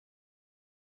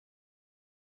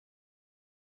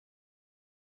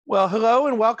Well, hello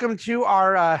and welcome to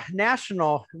our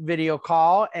national video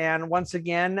call. And once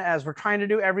again, as we're trying to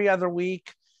do every other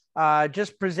week,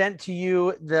 just present to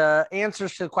you the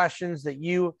answers to the questions that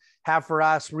you have for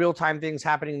us, real-time things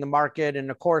happening in the market.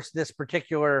 And of course, this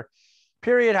particular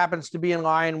period happens to be in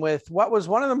line with what was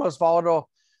one of the most volatile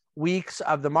weeks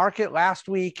of the market last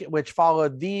week, which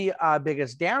followed the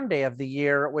biggest down day of the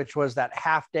year, which was that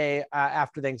half day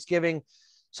after Thanksgiving.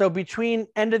 So between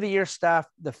end of the year stuff,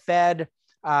 the Fed,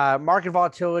 market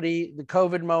volatility, the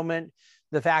COVID moment,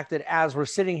 the fact that as we're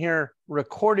sitting here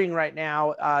recording right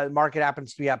now, the market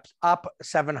happens to be up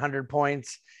 700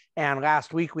 points. And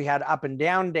last week we had up and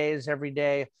down days every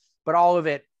day, but all of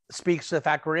it speaks to the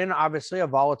fact we're in obviously a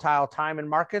volatile time in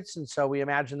markets. And so we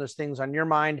imagine those things on your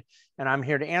mind, and I'm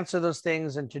here to answer those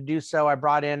things. And to do so, I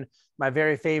brought in my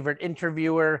very favorite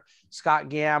interviewer, Scott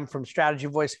Gamm from Strategy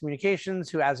Voice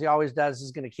Communications, who, as he always does,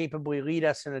 is going to capably lead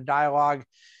us in a dialogue.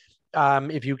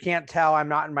 If you can't tell, I'm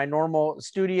not in my normal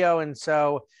studio, and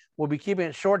so we'll be keeping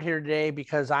it short here today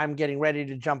because I'm getting ready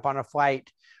to jump on a flight.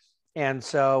 And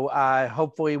so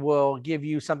hopefully we'll give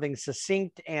you something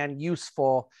succinct and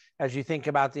useful as you think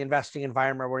about the investing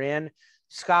environment we're in.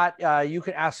 Scott, you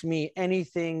can ask me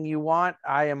anything you want.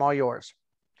 I am all yours.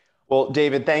 Well,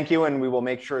 David, thank you, and we will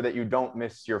make sure that you don't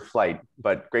miss your flight,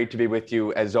 but great to be with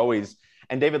you as always.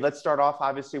 And David, let's start off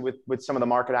obviously with some of the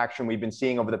market action we've been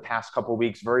seeing over the past couple of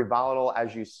weeks. Very volatile,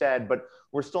 as you said, but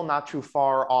we're still not too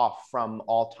far off from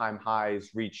all-time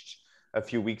highs reached a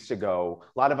few weeks ago.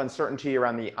 A lot of uncertainty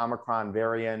around the Omicron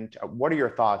variant. What are your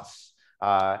thoughts,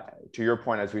 to your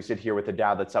point, as we sit here with the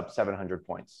Dow that's up 700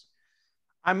 points?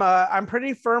 I'm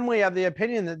pretty firmly of the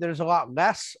opinion that there's a lot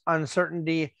less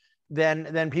uncertainty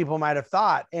than people might have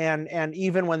thought. And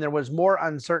even when there was more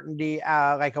uncertainty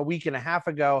like a week and a half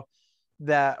ago,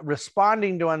 the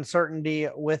responding to uncertainty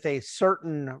with a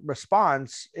certain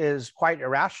response is quite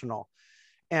irrational.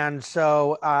 And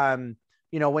so,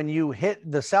 when you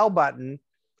hit the sell button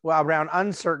around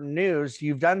uncertain news,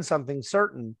 you've done something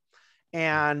certain.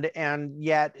 And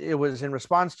yet it was in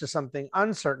response to something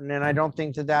uncertain. And I don't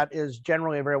think that is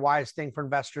generally a very wise thing for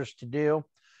investors to do.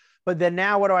 But then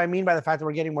now, what do I mean by the fact that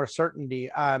we're getting more certainty?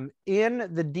 In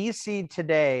the DC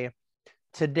today,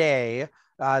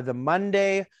 the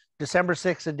Monday, December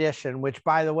 6th edition, which,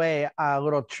 by the way, a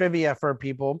little trivia for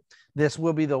people, this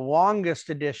will be the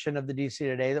longest edition of the DC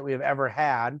Today that we have ever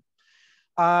had.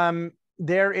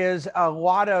 There is a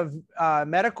lot of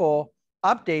medical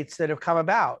updates that have come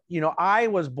about. I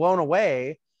was blown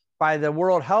away by the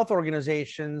World Health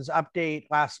Organization's update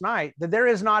last night that there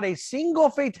is not a single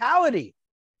fatality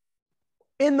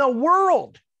in the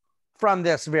world from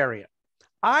this variant.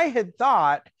 I had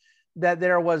thought that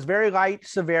there was very light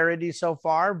severity so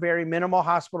far, very minimal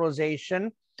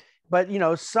hospitalization, but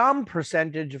some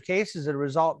percentage of cases that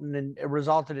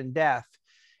resulted in death.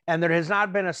 And there has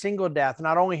not been a single death,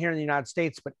 not only here in the United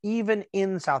States, but even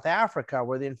in South Africa,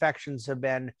 where the infections have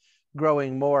been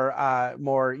growing more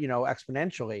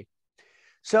exponentially.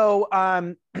 So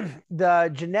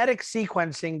the genetic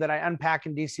sequencing that I unpack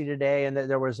in DC Today, and that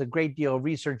there was a great deal of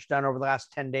research done over the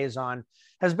last 10 days on,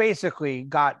 has basically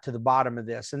got to the bottom of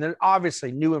this. And then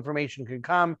obviously new information can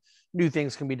come, new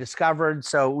things can be discovered.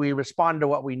 So we respond to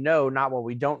what we know, not what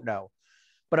we don't know.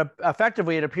 But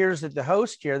effectively, it appears that the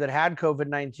host here that had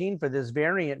COVID-19 for this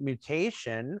variant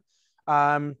mutation,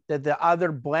 that the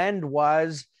other blend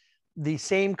was the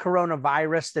same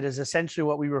coronavirus that is essentially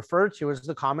what we refer to as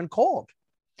the common cold.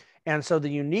 And so the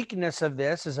uniqueness of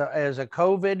this is a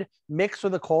COVID mixed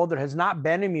with a cold. There has not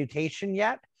been a mutation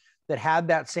yet that had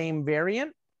that same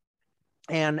variant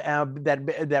and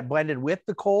that blended with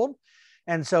the cold.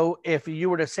 And so if you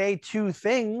were to say two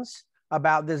things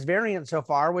about this variant so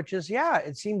far, which is,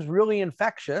 it seems really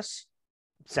infectious,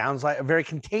 sounds like very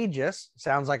contagious,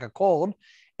 sounds like a cold,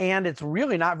 and it's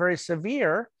really not very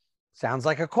severe, sounds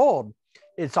like a cold.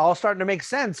 It's all starting to make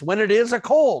sense when it is a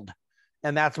cold.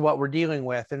 And that's what we're dealing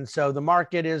with. And so the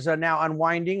market is now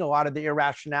unwinding a lot of the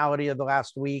irrationality of the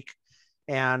last week.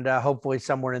 And hopefully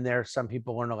somewhere in there, some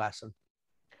people learn a lesson.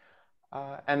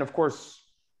 And of course,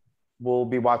 we'll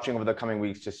be watching over the coming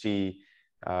weeks to see,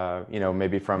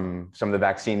 maybe from some of the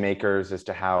vaccine makers as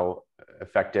to how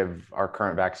effective our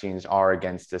current vaccines are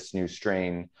against this new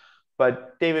strain.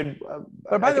 But David,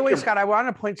 but by the way, Scott, I want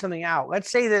to point something out.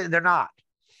 Let's say that they're not.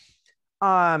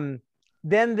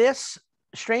 Then this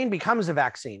strain becomes a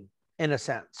vaccine in a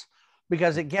sense,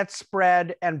 because it gets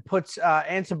spread and puts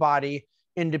antibody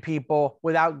into people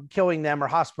without killing them or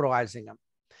hospitalizing them.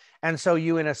 And so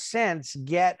you, in a sense,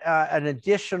 get an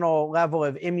additional level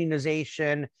of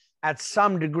immunization at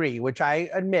some degree, which I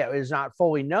admit is not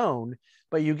fully known,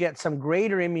 but you get some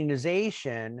greater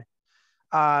immunization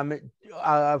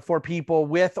for people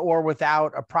with or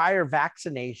without a prior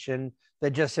vaccination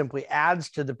that just simply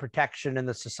adds to the protection in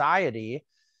the society.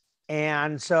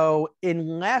 And so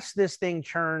unless this thing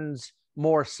turns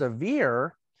more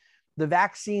severe, the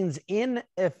vaccine's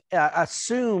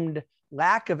assumed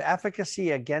lack of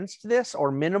efficacy against this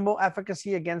or minimal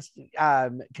efficacy against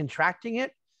contracting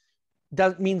it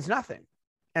means nothing.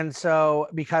 And so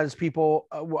because people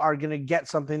are going to get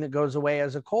something that goes away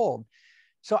as a cold.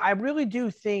 So I really do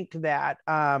think that,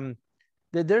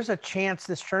 that there's a chance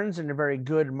this turns into very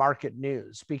good market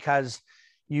news, because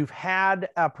you've had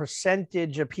a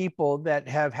percentage of people that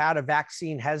have had a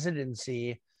vaccine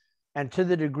hesitancy, and to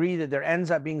the degree that there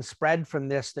ends up being spread from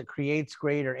this that creates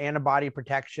greater antibody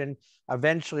protection,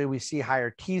 eventually we see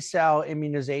higher T cell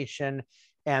immunization,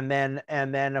 and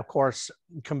then of course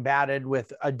combated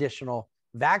with additional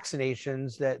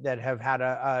vaccinations that have had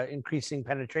a increasing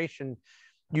penetration,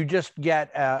 you just get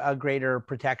a greater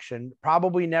protection.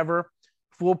 Probably never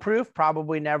foolproof,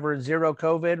 probably never zero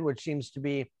COVID, which seems to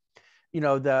be,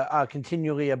 the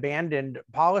continually abandoned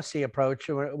policy approach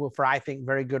for, I think,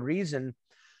 very good reason.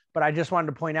 But I just wanted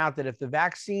to point out that if the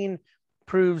vaccine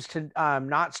proves to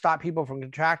not stop people from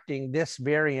contracting this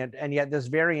variant, and yet this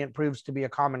variant proves to be a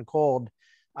common cold,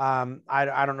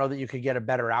 I don't know that you could get a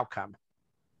better outcome.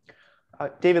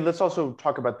 David, let's also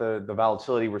talk about the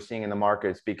volatility we're seeing in the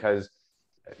markets, because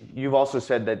you've also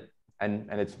said that, and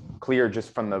it's clear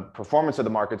just from the performance of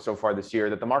the market so far this year,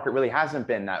 that the market really hasn't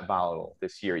been that volatile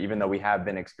this year, even though we have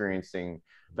been experiencing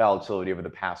volatility over the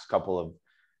past couple of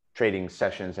trading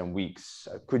sessions and weeks.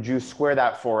 Could you square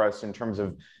that for us in terms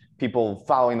of people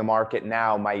following the market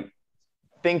now might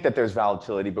think that there's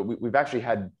volatility, but we've actually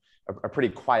had a pretty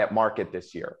quiet market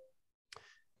this year?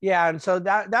 Yeah, and so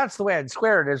that's the way I'd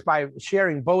square it, is by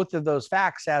sharing both of those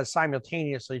facts as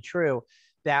simultaneously true,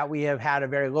 that we have had a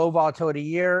very low volatility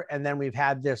year, and then we've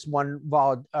had this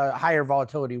higher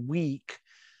volatility week.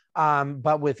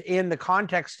 But within the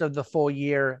context of the full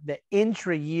year, the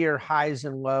intra-year highs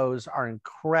and lows are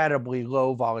incredibly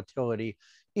low volatility,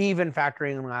 even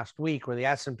factoring in last week where the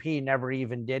S&P never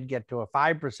even did get to a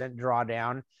 5%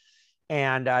 drawdown.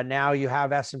 And now you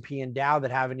have S&P and Dow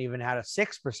that haven't even had a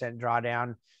 6%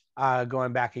 drawdown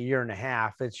going back a year and a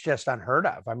half. It's just unheard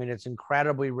of. I mean, it's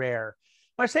incredibly rare.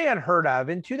 When I say unheard of,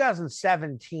 in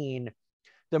 2017,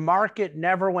 the market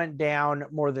never went down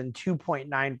more than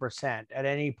 2.9% at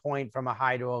any point from a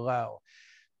high to a low.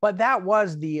 But that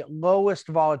was the lowest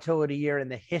volatility year in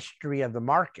the history of the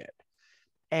market.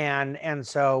 And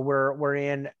so we're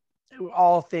in,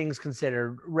 all things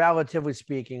considered, relatively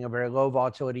speaking, a very low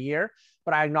volatility year.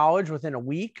 But I acknowledge within a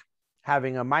week,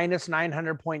 having a minus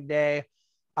 900 point day,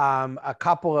 a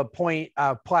couple of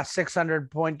plus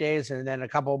 600 point days, and then a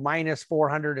couple minus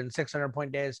 400 and 600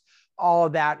 point days, all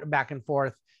of that back and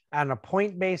forth. On a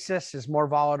point basis is more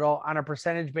volatile. On a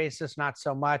percentage basis, not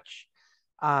so much.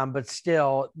 But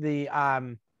still, the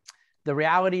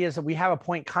reality is that we have a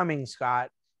point coming, Scott.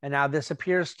 And now this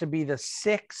appears to be the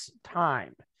sixth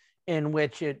time in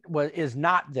which it is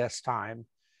not this time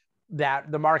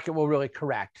that the market will really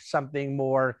correct something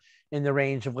more in the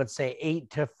range of, let's say, 8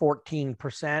 to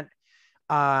 14%.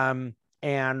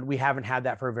 And we haven't had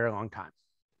that for a very long time.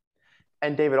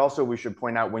 And David, also, we should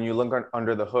point out, when you look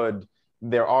under the hood,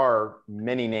 there are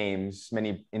many names,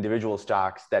 many individual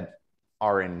stocks that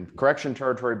are in correction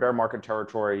territory, bear market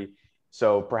territory.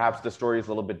 So perhaps the story is a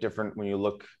little bit different when you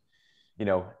look,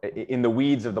 in the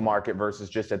weeds of the market versus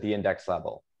just at the index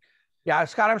level. Yeah,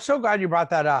 Scott, I'm so glad you brought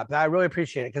that up. I really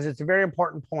appreciate it, because it's a very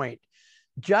important point.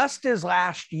 Just as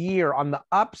last year on the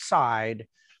upside,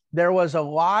 there was a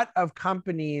lot of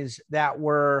companies that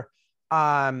were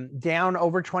down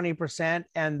over 20%,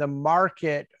 and the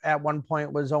market at one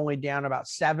point was only down about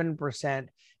 7%.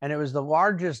 And it was the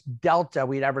largest delta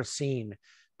we'd ever seen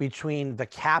between the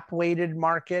cap weighted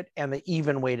market and the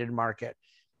even weighted market.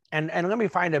 And let me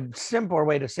find a simpler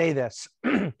way to say this.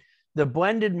 The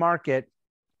blended market,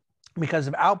 because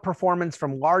of outperformance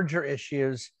from larger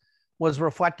issues, was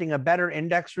reflecting a better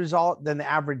index result than the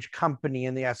average company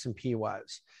in the S&P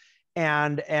was.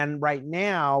 And right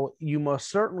now, you most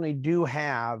certainly do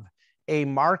have a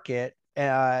market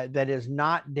that is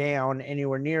not down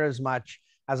anywhere near as much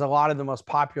as a lot of the most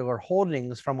popular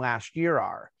holdings from last year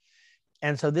are.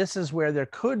 And so this is where there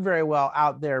could very well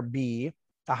out there be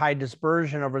a high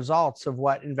dispersion of results of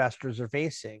what investors are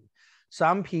facing.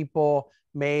 Some people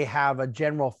may have a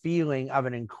general feeling of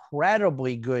an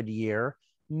incredibly good year.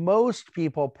 Most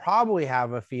people probably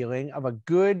have a feeling of a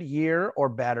good year or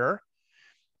better.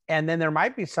 And then there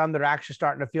might be some that are actually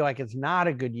starting to feel like it's not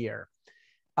a good year.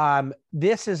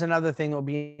 This is another thing that will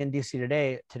be in DC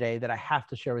today that I have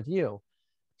to share with you.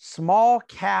 Small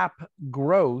cap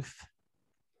growth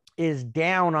is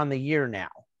down on the year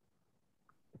now,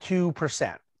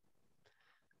 2%.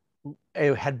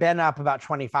 It had been up about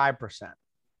 25%.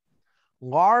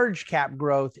 Large cap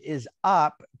growth is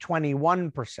up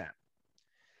 21%.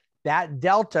 That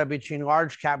delta between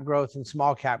large cap growth and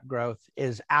small cap growth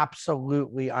is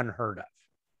absolutely unheard of.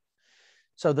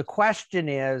 So the question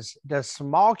is, does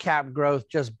small cap growth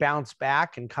just bounce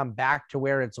back and come back to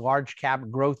where its large cap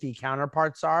growthy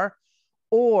counterparts are?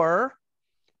 Or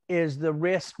is the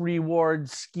risk reward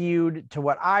skewed to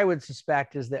what I would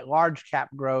suspect is that large cap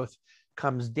growth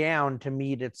comes down to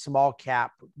meet its small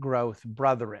cap growth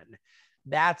brethren?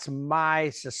 That's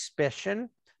my suspicion,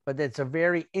 but it's a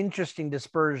very interesting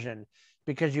dispersion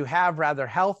because you have rather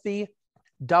healthy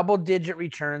double-digit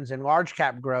returns in large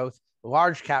cap growth,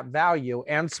 large cap value,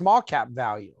 and small cap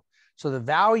value. So the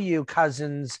value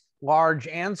cousins, large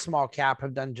and small cap,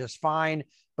 have done just fine,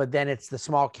 but then it's the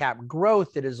small cap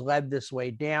growth that has led this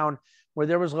way down, where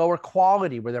there was lower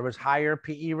quality, where there was higher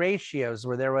PE ratios,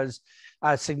 where there was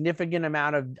a significant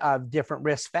amount of different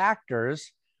risk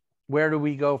factors. Where do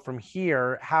we go from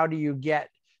here? How do you get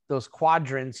those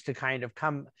quadrants to kind of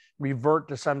revert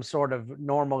to some sort of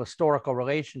normal historical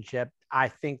relationship? I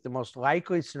think the most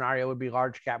likely scenario would be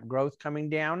large cap growth coming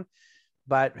down,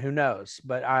 but who knows?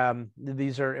 But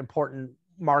these are important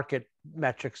market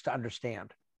metrics to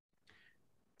understand.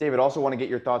 David, also want to get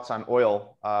your thoughts on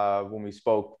oil. When we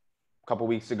spoke a couple of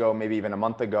weeks ago, maybe even a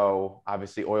month ago,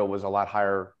 obviously oil was a lot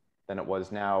higher than it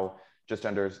was now, just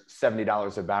under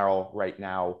 $70 a barrel right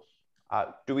now.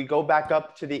 Do we go back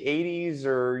up to the 80s,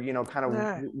 or, you know, kind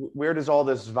of where does all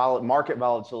this market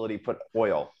volatility put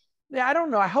oil? Yeah, I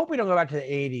don't know. I hope we don't go back to the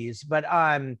 80s, but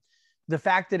the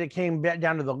fact that it came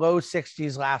down to the low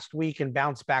 60s last week and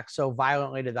bounced back so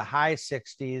violently to the high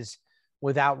 60s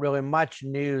without really much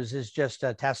news is just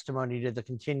a testimony to the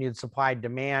continued supply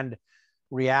demand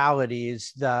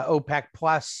realities. The OPEC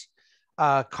plus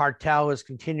cartel is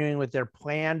continuing with their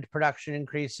planned production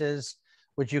increases,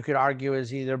 which you could argue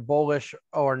is either bullish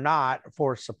or not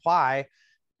for supply.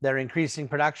 They're increasing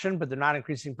production, but they're not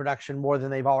increasing production more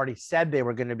than they've already said they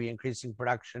were going to be increasing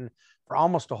production for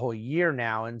almost a whole year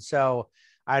now. And so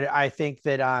I think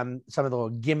that some of the little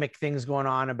gimmick things going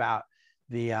on about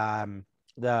the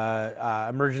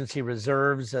emergency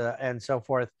reserves and so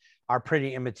forth are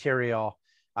pretty immaterial.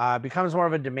 Becomes more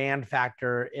of a demand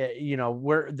factor.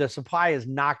 Where the supply is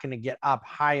not going to get up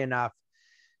high enough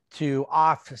to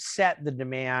offset the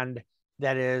demand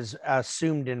that is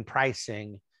assumed in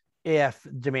pricing if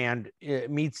demand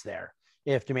meets there.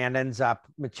 If demand ends up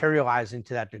materializing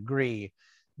to that degree,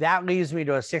 that leaves me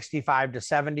to a 65 to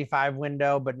 75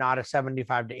 window, but not a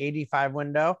 75 to 85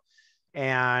 window.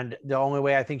 And the only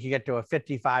way I think you get to a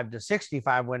 55 to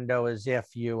 65 window is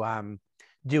if you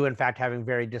do in fact having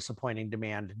very disappointing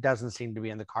demand. It doesn't seem to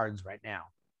be in the cards right now.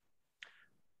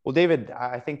 Well, David,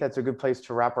 I think that's a good place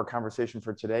to wrap our conversation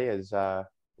for today, as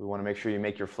we want to make sure you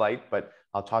make your flight, but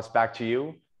I'll toss back to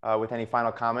you with any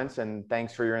final comments, and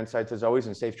thanks for your insights as always,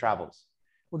 and safe travels.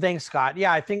 Well, thanks, Scott.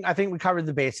 Yeah, I think we covered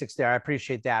the basics there. I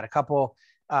appreciate that. A couple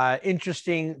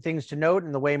interesting things to note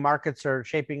in the way markets are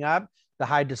shaping up, the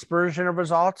high dispersion of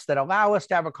results that allow us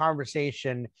to have a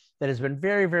conversation that has been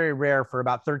very, very rare for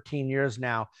about 13 years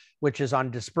now, which is on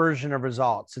dispersion of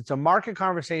results. It's a market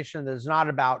conversation that is not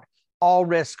about all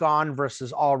risk on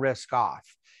versus all risk off.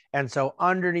 And so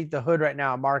underneath the hood right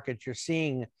now, markets, you're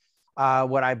seeing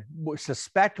what I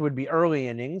suspect would be early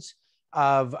innings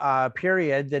of a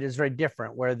period that is very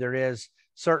different, where there is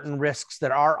certain risks that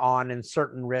are on and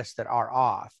certain risks that are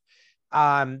off.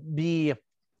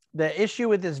 The issue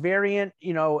with this variant,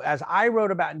 as I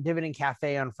wrote about in Dividend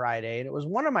Cafe on Friday, and it was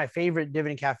one of my favorite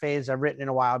Dividend Cafes I've written in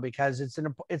a while, because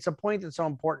it's a point that's so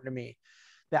important to me,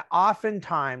 that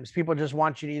oftentimes people just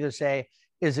want you to either say,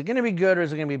 is it going to be good or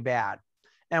is it going to be bad?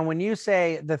 And when you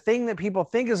say the thing that people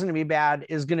think is going to be bad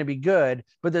is going to be good,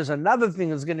 but there's another thing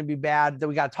that's going to be bad that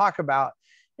we got to talk about,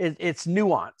 it's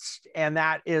nuanced. And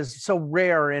that is so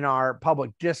rare in our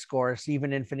public discourse,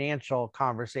 even in financial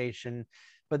conversation.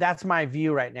 But that's my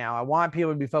view right now. I want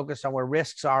people to be focused on where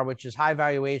risks are, which is high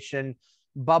valuation,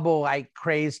 bubble-like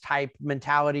craze type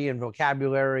mentality and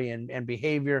vocabulary and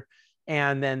behavior.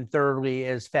 And then thirdly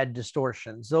is Fed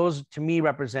distortions. Those to me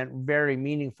represent very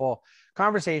meaningful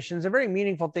conversations and very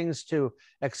meaningful things to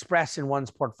express in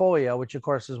one's portfolio, which of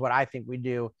course is what I think we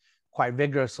do quite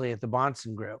vigorously at the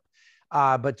Bahnsen Group.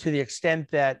 But to the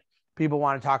extent that people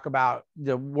want to talk about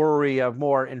the worry of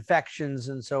more infections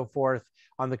and so forth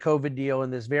on the COVID deal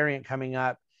and this variant coming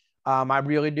up, I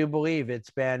really do believe it's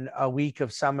been a week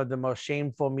of some of the most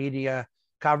shameful media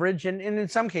coverage. And in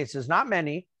some cases, not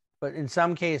many, but in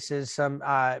some cases, some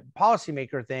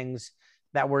policymaker things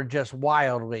that were just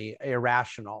wildly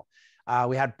irrational.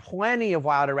 We had plenty of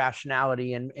wild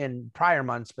irrationality in prior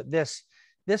months, but this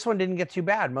one didn't get too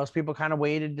bad. Most people kind of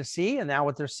waited to see, and now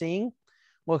what they're seeing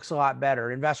looks a lot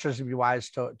better. Investors would be wise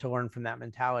to learn from that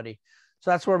mentality.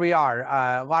 So that's where we are.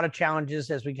 A lot of challenges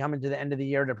as we come into the end of the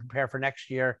year to prepare for next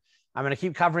year. I'm going to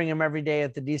keep covering them every day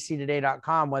at the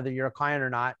dctoday.com, whether you're a client or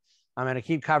not. I'm going to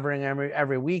keep covering them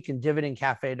every week in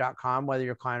dividendcafe.com, whether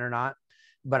you're a client or not.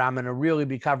 But I'm going to really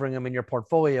be covering them in your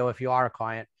portfolio if you are a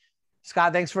client.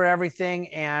 Scott, thanks for everything.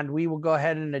 And we will go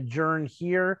ahead and adjourn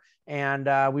here.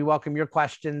 And we welcome your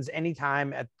questions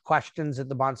anytime at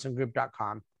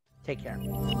questions@thebahnsengroup.com. Take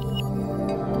care.